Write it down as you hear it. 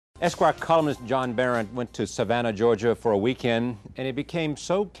Esquire columnist John Berendt went to Savannah, Georgia for a weekend, and he became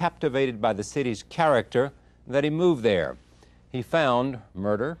so captivated by the city's character that he moved there. He found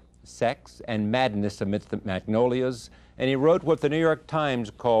murder, sex, and madness amidst the magnolias, and he wrote what the New York Times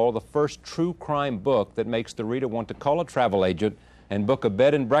called the first true crime book that makes the reader want to call a travel agent and book a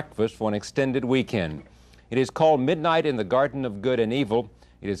bed and breakfast for an extended weekend. It is called Midnight in the Garden of Good and Evil.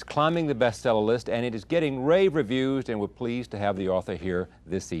 It is climbing the bestseller list, and it is getting rave reviews, and we're pleased to have the author here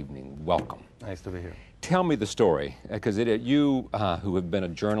this evening. Welcome. Nice to be here. Tell me the story, because you, who have been a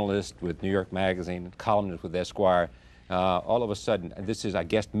journalist with New York Magazine, columnist with Esquire, all of a sudden, this is, I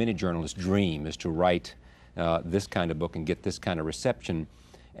guess, many journalists' dream is to write this kind of book and get this kind of reception.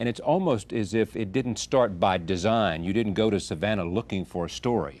 And it's almost as if it didn't start by design. You didn't go to Savannah looking for a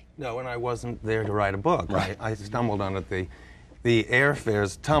story. No, and I wasn't there to write a book. Right. I stumbled on it. The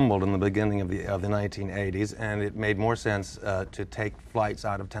airfares tumbled in the beginning of the 1980s, and it made more sense to take flights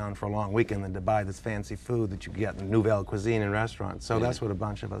out of town for a long weekend than to buy this fancy food that you get in Nouvelle Cuisine in restaurants. So that's what a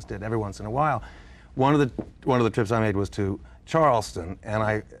bunch of us did every once in a while. One of the trips I made was to Charleston,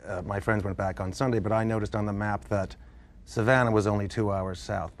 and my friends went back on Sunday, but I noticed on the map that Savannah was only 2 hours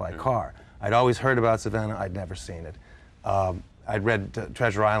south by car. I'd always heard about Savannah. I'd never seen it. I'd read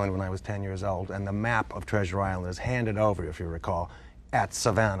Treasure Island when I was 10 years old, and the map of Treasure Island is handed over, if you recall, at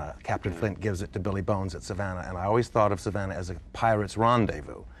Savannah. Captain Flint gives it to Billy Bones at Savannah, and I always thought of Savannah as a pirate's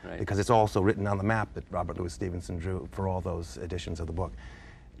rendezvous, because it's also written on the map that Robert Louis Stevenson drew for all those editions of the book.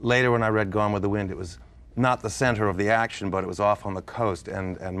 Later, when I read Gone with the Wind, it was not the center of the action, but it was off on the coast,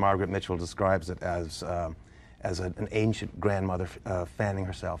 and Margaret Mitchell describes it as an ancient grandmother fanning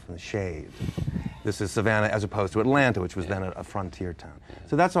herself in the shade. This is Savannah as opposed to Atlanta, which was then a frontier town.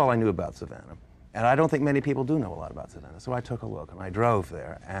 So that's all I knew about Savannah. And I don't think many people do know a lot about Savannah. So I took a look, and I drove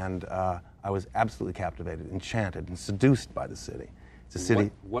there, and I was absolutely captivated, enchanted, and seduced by the city. It's a city.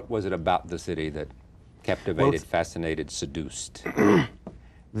 What was it about the city that captivated, fascinated, seduced?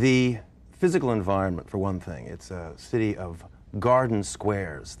 The physical environment, for one thing. It's a city of garden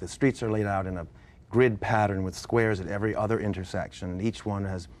squares. The streets are laid out in a grid pattern with squares at every other intersection. Each one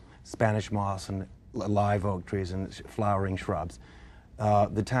has Spanish moss and live oak trees and flowering shrubs.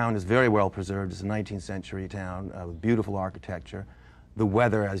 The town is very well preserved. It's a 19th century town with beautiful architecture. The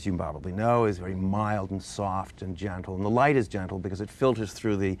weather, as you probably know, is very mild and soft and gentle. And the light is gentle because it filters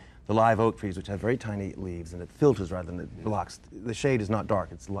through the live oak trees, which have very tiny leaves, and it filters rather than it blocks. The shade is not dark,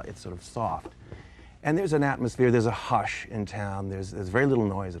 it's sort of soft. And there's an atmosphere, there's a hush in town, there's very little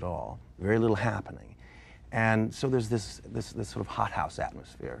noise at all, very little happening. And so there's this sort of hothouse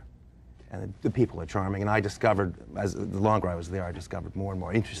atmosphere. And the people are charming, and I discovered, the longer I was there, I discovered more and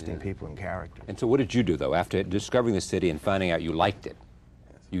more interesting people and characters. And so what did you do, though? After discovering the city and finding out you liked it,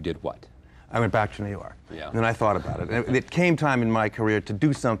 you did what? I went back to New York. Yeah. And then I thought about it. And it came time in my career to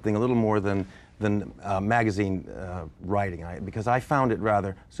do something a little more than magazine writing, because I found it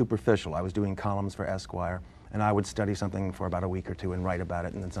rather superficial. I was doing columns for Esquire, and I would study something for about a week or two and write about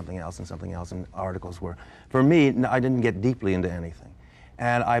it, and then something else, and articles were. For me, I didn't get deeply into anything.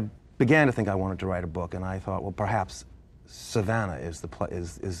 And I began to think I wanted to write a book, and I thought, well, perhaps Savannah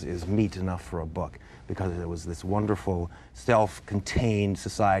is meat enough for a book, because it was this wonderful, self-contained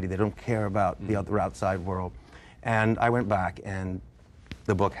society. They don't care about the other outside world. And I went back, and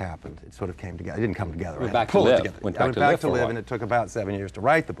the book happened. It sort of came together. It didn't come together. Went back to live. I went back to live, and it took about 7 years to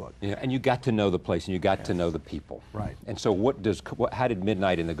write the book. Yeah, and you got to know the place, and you got to know the people. Right. And so how did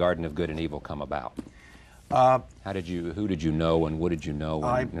Midnight in the Garden of Good and Evil come about? Who did you know, and what did you know,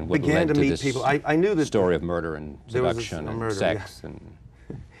 and what began led to to meet this people. I knew that story of murder and seduction and sex?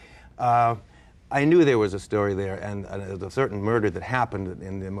 Yeah. I knew there was a story there, and a certain murder that happened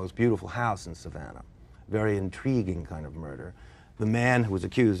in the most beautiful house in Savannah. Very intriguing kind of murder. The man who was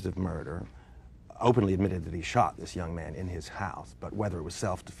accused of murder openly admitted that he shot this young man in his house, but whether it was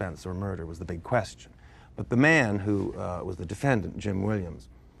self-defense or murder was the big question. But the man who was the defendant, Jim Williams,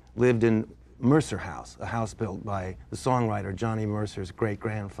 lived in Mercer House, a house built by the songwriter Johnny Mercer's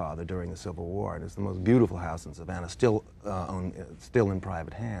great-grandfather during the Civil War. And it's the most beautiful house in Savannah, still in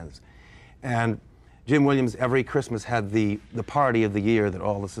private hands. And Jim Williams, every Christmas, had the party of the year that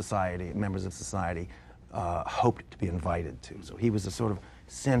all the members of society, hoped to be invited to. So he was a sort of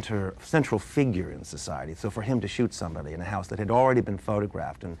central figure in society. So for him to shoot somebody in a house that had already been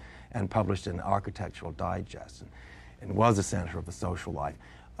photographed and published in Architectural Digest and was a center of the social life,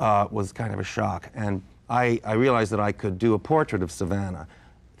 was kind of a shock. And I realized that I could do a portrait of Savannah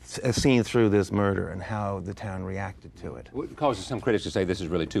seen through this murder and how the town reacted to it. It causes some critics to say this is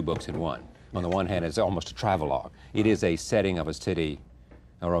really two books in one. On the one hand, it's almost a travelogue. It is a setting of a city,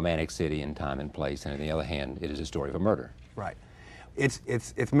 a romantic city in time and place, and on the other hand, it is a story of a murder. Right.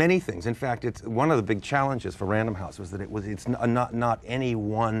 It's many things. In fact, it's one of the big challenges for Random House was that it's not any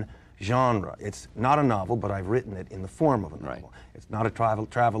one genre. It's not a novel, but I've written it in the form of a novel. Right. It's not a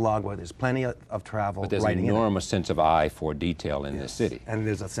travelogue where there's plenty of travel. But there's writing an enormous sense of eye for detail in this city. And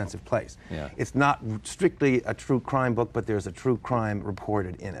there's a sense of place. Yeah. It's not strictly a true crime book, but there's a true crime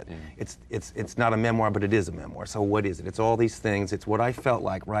reported in it. Yeah. It's not a memoir, but it is a memoir. So what is it? It's all these things. It's what I felt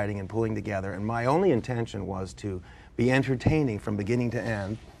like writing and pulling together. And my only intention was to be entertaining from beginning to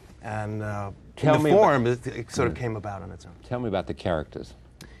end. And the form, it sort of came about on its own. Tell me about the characters.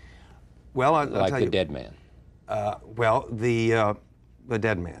 Well, I'll like tell the you, dead man. Well, the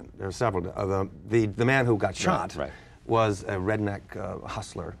dead man. There are several. The man who got shot was a redneck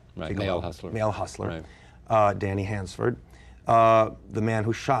hustler. Right, male hustler. Male hustler. Right. Danny Hansford. The man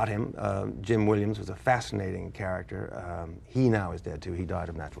who shot him, Jim Williams, was a fascinating character. He now is dead too. He died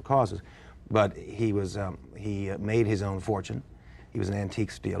of natural causes, but he made his own fortune. He was an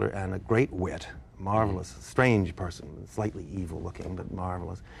antique dealer and a great wit. Marvelous, strange person, slightly evil looking, but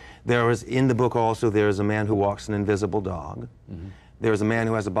marvelous. There was, in the book also, there's a man who walks an invisible dog. There's a man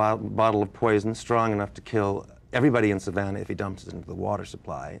who has a bottle of poison strong enough to kill everybody in Savannah if he dumps it into the water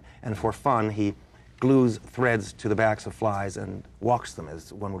supply. And for fun, he glues threads to the backs of flies and walks them.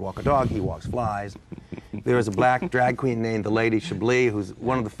 As one would walk a dog, he walks flies. There is a black drag queen named the Lady Chablis, who's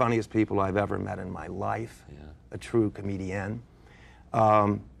one of the funniest people I've ever met in my life, a true comedienne.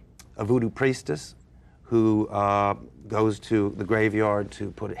 A voodoo priestess who goes to the graveyard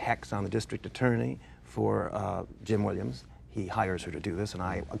to put a hex on the district attorney for Jim Williams. He hires her to do this, and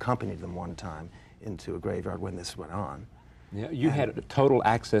I accompanied them one time into a graveyard when this went on. Yeah, you had total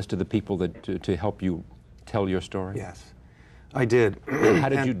access to the people that to help you tell your story? Yes, I did. How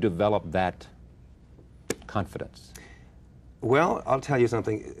did you develop that confidence? Well, I'll tell you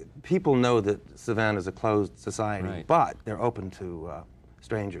something. People know that Savannah is a closed society, but they're open to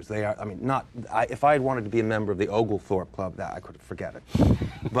strangers. They are, I mean, if I had wanted to be a member of the Oglethorpe Club, that I could forget it.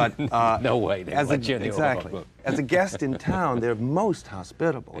 But no way they let you in the exactly. Oglethorpe Club. As a guest in town, they're most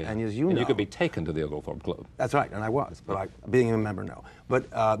hospitable, and as you know, you could be taken to the Oglethorpe Club. That's right, and I was, but being a member, no.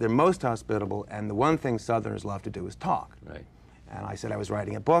 But they're most hospitable, and the one thing Southerners love to do is talk. Right. And I said I was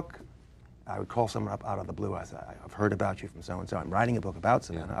writing a book. I would call someone up out of the blue. I said, I've heard about you from so-and-so. I'm writing a book about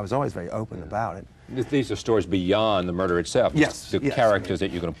Savannah. I was always very open about it. These are stories beyond the murder itself. Yes. The characters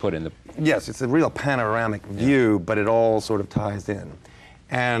that you're going to put in the... Yes, it's a real panoramic view, but it all sort of ties in.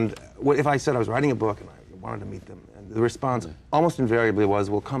 And if I said I was writing a book and I wanted to meet them, and the response almost invariably was,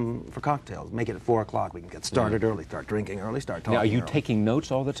 well, come for cocktails. Make it at 4 o'clock. We can get started early, start drinking early, start talking Now, are you early. Taking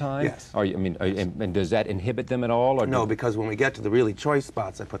notes all the time? Yes. And does that inhibit them at all? Or no, because when we get to the really choice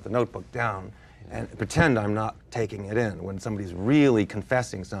spots, I put the notebook down and pretend I'm not taking it in. When somebody's really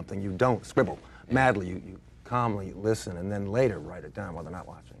confessing something, you don't scribble madly. You calmly listen and then later write it down while they're not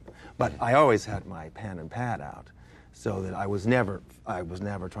watching. But I always had my pen and pad out, so that I was never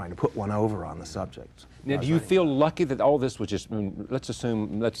trying to put one over on the subject. Now, do you feel lucky that all this was just?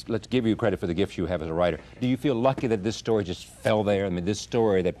 Let's give you credit for the gifts you have as a writer. Do you feel lucky that this story just fell there? I mean, this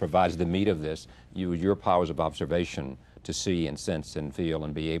story that provides the meat of this, your powers of observation to see and sense and feel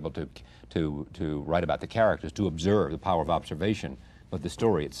and be able to write about the characters, to observe, the power of observation, but the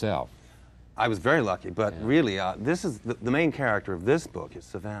story itself. I was very lucky, but really, this is the main character of this book is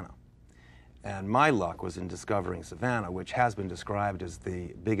Savannah. And my luck was in discovering Savannah, which has been described as the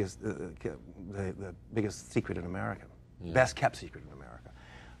biggest secret in America, best kept secret in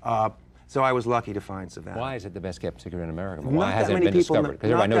America. So I was lucky to find Savannah. Why is it the best kept secret in America? Why hasn't it been discovered? Because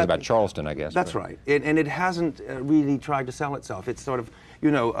everybody knows about Charleston, I guess. That's right. And it hasn't really tried to sell itself. It's sort of,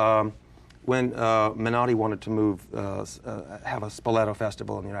 when Menotti wanted to have a Spoleto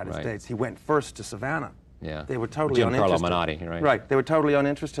Festival in the United States, he went first to Savannah. Yeah. They were totally uninterested. Giancarlo Menotti, right? Right. They were totally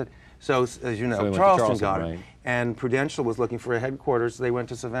uninterested. So, as you know, Charleston got it. And Prudential was looking for a headquarters. They went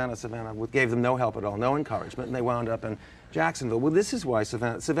to Savannah. Savannah gave them no help at all, no encouragement, and they wound up in Jacksonville. Well, this is why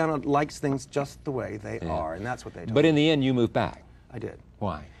Savannah likes things just the way they are, and that's what they do. But in the end, you moved back. I did.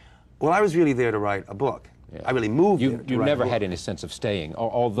 Why? Well, I was really there to write a book. Yeah. I really moved there to write a book. You never had any sense of staying,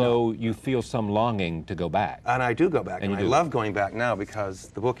 although you feel some longing to go back. And I do go back, and I love going back now because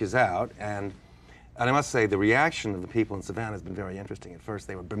the book is out, and I must say the reaction of the people in Savannah has been very interesting. At first,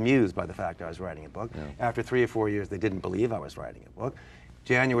 they were bemused by the fact I was writing a book. Yeah. After 3 or 4 years, they didn't believe I was writing a book.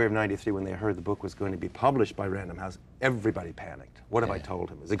 January of '93, when they heard the book was going to be published by Random House, everybody panicked. What have I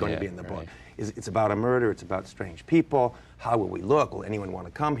told him? Is it going to be in the book? It's about a murder. It's about strange people. How will we look? Will anyone want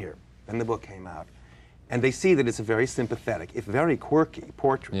to come here? Then the book came out. And they see that it's a very sympathetic, if very quirky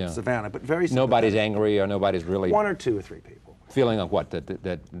portrait of Savannah, but very sympathetic. Nobody's angry or nobody's really... 1 or 2 or 3 people. Feeling of what?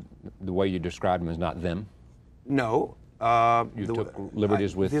 That the way you described them is not them? No. You took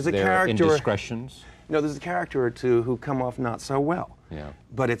liberties with there's a their character, indiscretions? No, there's a character or two who come off not so well. Yeah.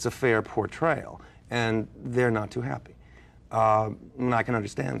 But it's a fair portrayal, and they're not too happy. And I can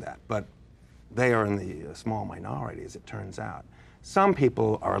understand that, but they are in the small minority, as it turns out. Some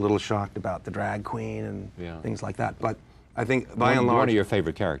people are a little shocked about the drag queen and things like that, but I think by and large... One of your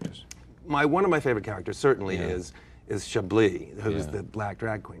favorite characters? One of my favorite characters certainly is Chablis, who's Yeah. the black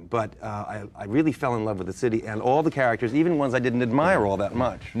drag queen. But I really fell in love with the city and all the characters, even ones I didn't admire all that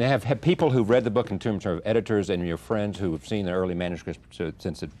much. Now, have people who read the book in terms of editors and your friends who have seen the early manuscripts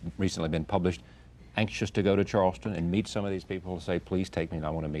since it's recently been published, anxious to go to Charleston and meet some of these people and say, please take me, and I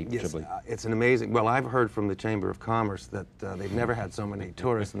want to meet Chablis? It's an amazing... Well, I've heard from the Chamber of Commerce that they've never had so many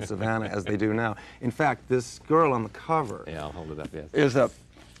tourists in Savannah as they do now. In fact, this girl on the cover... Yeah, I'll hold it up, yes.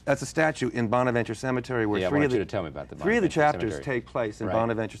 That's a statue in Bonaventure Cemetery where I three want you to tell me about the three of the Bonaventure chapters Cemetery. take place in Right.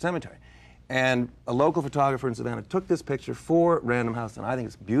 Bonaventure Cemetery. And a local photographer in Savannah took this picture for Random House, and I think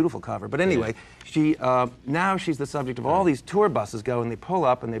it's a beautiful cover. But anyway, she now she's the subject of all these tour buses go, and they pull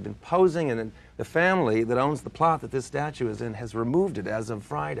up, and they've been posing, and then the family that owns the plot that this statue is in has removed it as of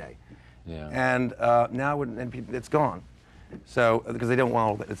Friday. Yeah. And now it's gone. So, because they don't want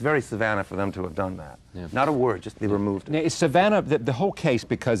all that. It's very Savannah for them to have done that. Yeah. Not a word, just they removed it. Now, is Savannah, the whole case,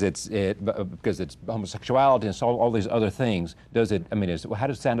 because it's homosexuality and all these other things, does it, I mean, how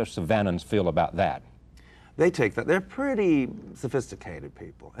do Savannahans feel about that? They take that. They're pretty sophisticated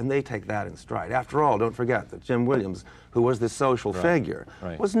people, and they take that in stride. After all, don't forget that Jim Williams, who was this social figure,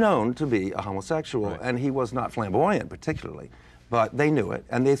 was known to be a homosexual, and he was not flamboyant particularly, but they knew it,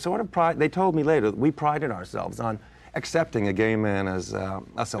 and they sort of they told me later that we prided ourselves on accepting a gay man as a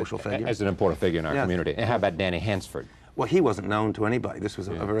social figure. As an important figure in our community. And how about Danny Hansford? Well, he wasn't known to anybody. This was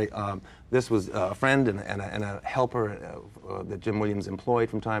this was a friend and a helper that Jim Williams employed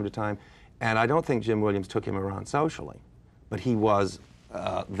from time to time. And I don't think Jim Williams took him around socially, but he was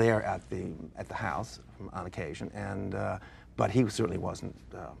there at the house on occasion. And but he certainly wasn't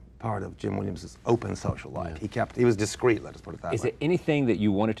part of Jim Williams' open social life. He was discreet. Let us put it that way. Is there anything that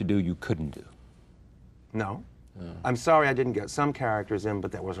you wanted to do you couldn't do? No. I'm sorry I didn't get some characters in,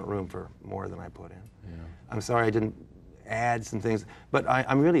 but there wasn't room for more than I put in. Yeah. I'm sorry I didn't add some things, but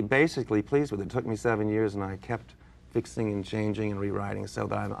I'm really basically pleased with it. It took me 7 years, and I kept fixing and changing and rewriting, so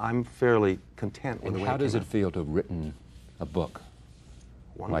that I'm fairly content with the way it came out. How does it feel to have written a book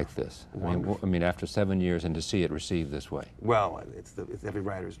like this? I mean, after 7 years, and to see it received this way? Well, it's every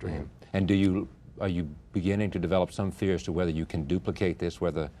writer's dream. And are you beginning to develop some fear as to whether you can duplicate this,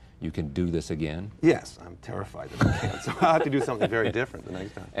 whether you can do this again? Yes, I'm terrified that I can't. So I'll have to do something very different the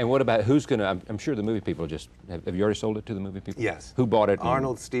next time. And what about, who's going to, I'm sure the movie people have you already sold it to the movie people? Yes. Who bought it?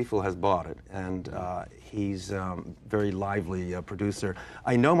 Arnold Stiefel has bought it, and he's a very lively producer.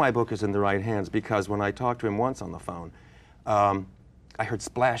 I know my book is in the right hands because when I talked to him once on the phone, I heard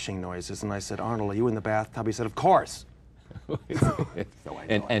splashing noises, and I said, Arnold, are you in the bathtub? He said, of course.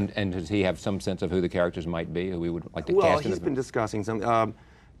 And does he have some sense of who the characters might be, who we would like to cast? Well, he's been discussing some.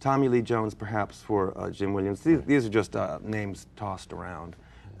 Tommy Lee Jones, perhaps, for Jim Williams. These are just names tossed around.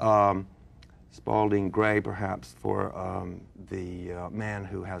 Spalding Gray, perhaps, for the man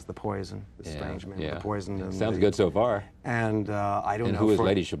who has the poison, the strange man with the poison. And sounds good so far. And I don't know. And who is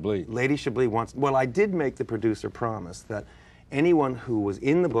Lady Chablis? Lady Chablis wants. Well, I did make the producer promise that anyone who was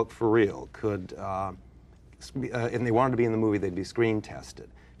in the book for real could, and they wanted to be in the movie, they'd be screen tested.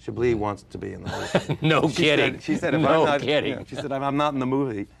 Chablis wants to be in the movie. No kidding. She said, if no I'm not, kidding. Yeah, she said, if I'm not in the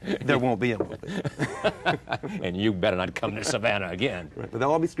movie, there won't be a movie. And you better not come to Savannah again. Right, but they'll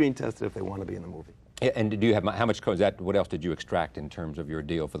all be screen tested if they want to be in the movie. And do you have how much? What else did you extract in terms of your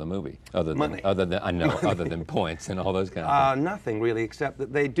deal for the movie? Money. Other than points and all those kind of things. Nothing really, except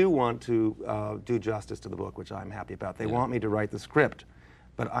that they do want to do justice to the book, which I'm happy about. They want me to write the script,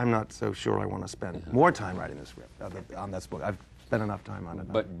 but I'm not so sure I want to spend more time writing the script on this book. I've spent enough time on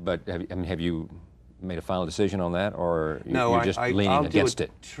it. But have you made a final decision on that, or no, you're just leaning against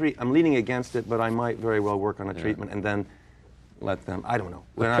it? I'm leaning against it, but I might very well work on a treatment and then let them. I don't know.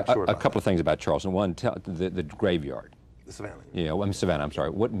 We're not sure. A couple of things about Charleston. One, the graveyard. The Savannah. Yeah, well, Savannah. I'm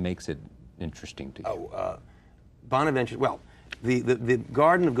sorry. What makes it interesting to you? Bonaventure. Well, the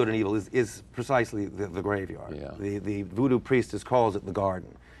Garden of Good and Evil is precisely the graveyard. Yeah. The voodoo priestess calls it the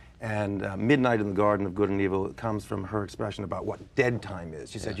garden. And midnight in the Garden of Good and Evil comes from her expression about what dead time is.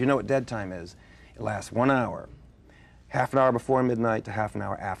 She said, you know what dead time is? It lasts 1 hour. Half an hour before midnight to half an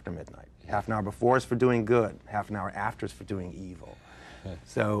hour after midnight. Half an hour before is for doing good. Half an hour after is for doing evil.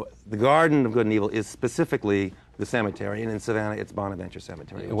 So the Garden of Good and Evil is specifically the cemetery, and in Savannah it's Bonaventure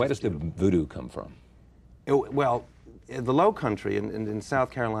Cemetery. Where does the voodoo come from? Well, the Low Country in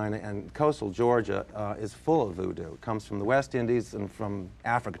South Carolina and coastal Georgia is full of voodoo. It comes from the West Indies and from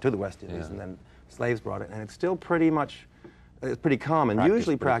Africa to the West Indies, and then slaves brought it, and it's still pretty much, it's pretty common,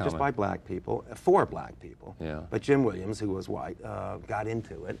 usually practiced by black people, for black people. Yeah. But Jim Williams, who was white, got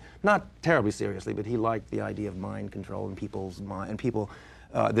into it. Not terribly seriously, but he liked the idea of mind control in people's mind, and people,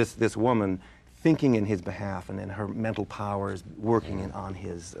 this woman thinking in his behalf and then her mental powers working on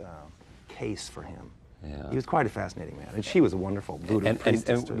his case for him. Yeah. He was quite a fascinating man, and she was a wonderful voodoo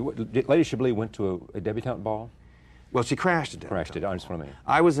priestess. And Lady Chablis went to a debutante ball? Well, she crashed it. Crashed it. I just want to.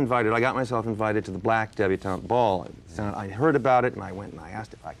 I was invited. I got myself invited to the black debutante ball. I heard about it, and I went and I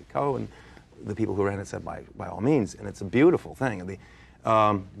asked if I could go, and the people who ran it said by all means. And it's a beautiful thing.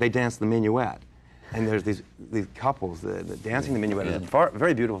 And they dance the minuet, and there's these couples that dancing the minuet is a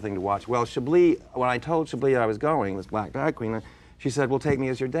very beautiful thing to watch. Well, Chablis, when I told Chablis I was going, this black drag queen, she said, "Well, take me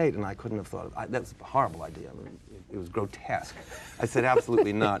as your date," and I couldn't have thought of that's a horrible idea. I mean, it was grotesque. I said,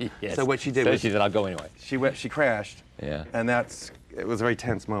 "Absolutely not." Yes. So what she did was she said, "I'll go anyway." She crashed. Yeah. And it was a very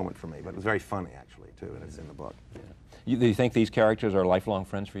tense moment for me, but it was very funny actually too, and it's in the book. Yeah. Do you think these characters are lifelong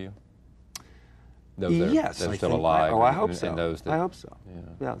friends for you? Those yes, that are I still think, alive. I hope so. And those that, I hope so.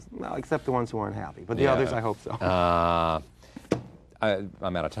 Yeah. Well, except the ones who aren't happy, but the others, I hope so.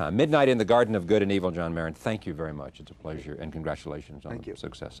 I'm out of time. Midnight in the Garden of Good and Evil, John Berendt. Thank you very much. It's a pleasure, and congratulations on the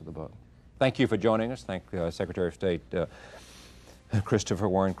success of the book. Thank you for joining us. Thank Secretary of State Christopher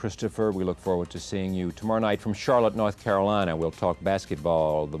Warren. Christopher, we look forward to seeing you tomorrow night from Charlotte, North Carolina. We'll talk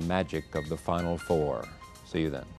basketball, the magic of the Final Four. See you then.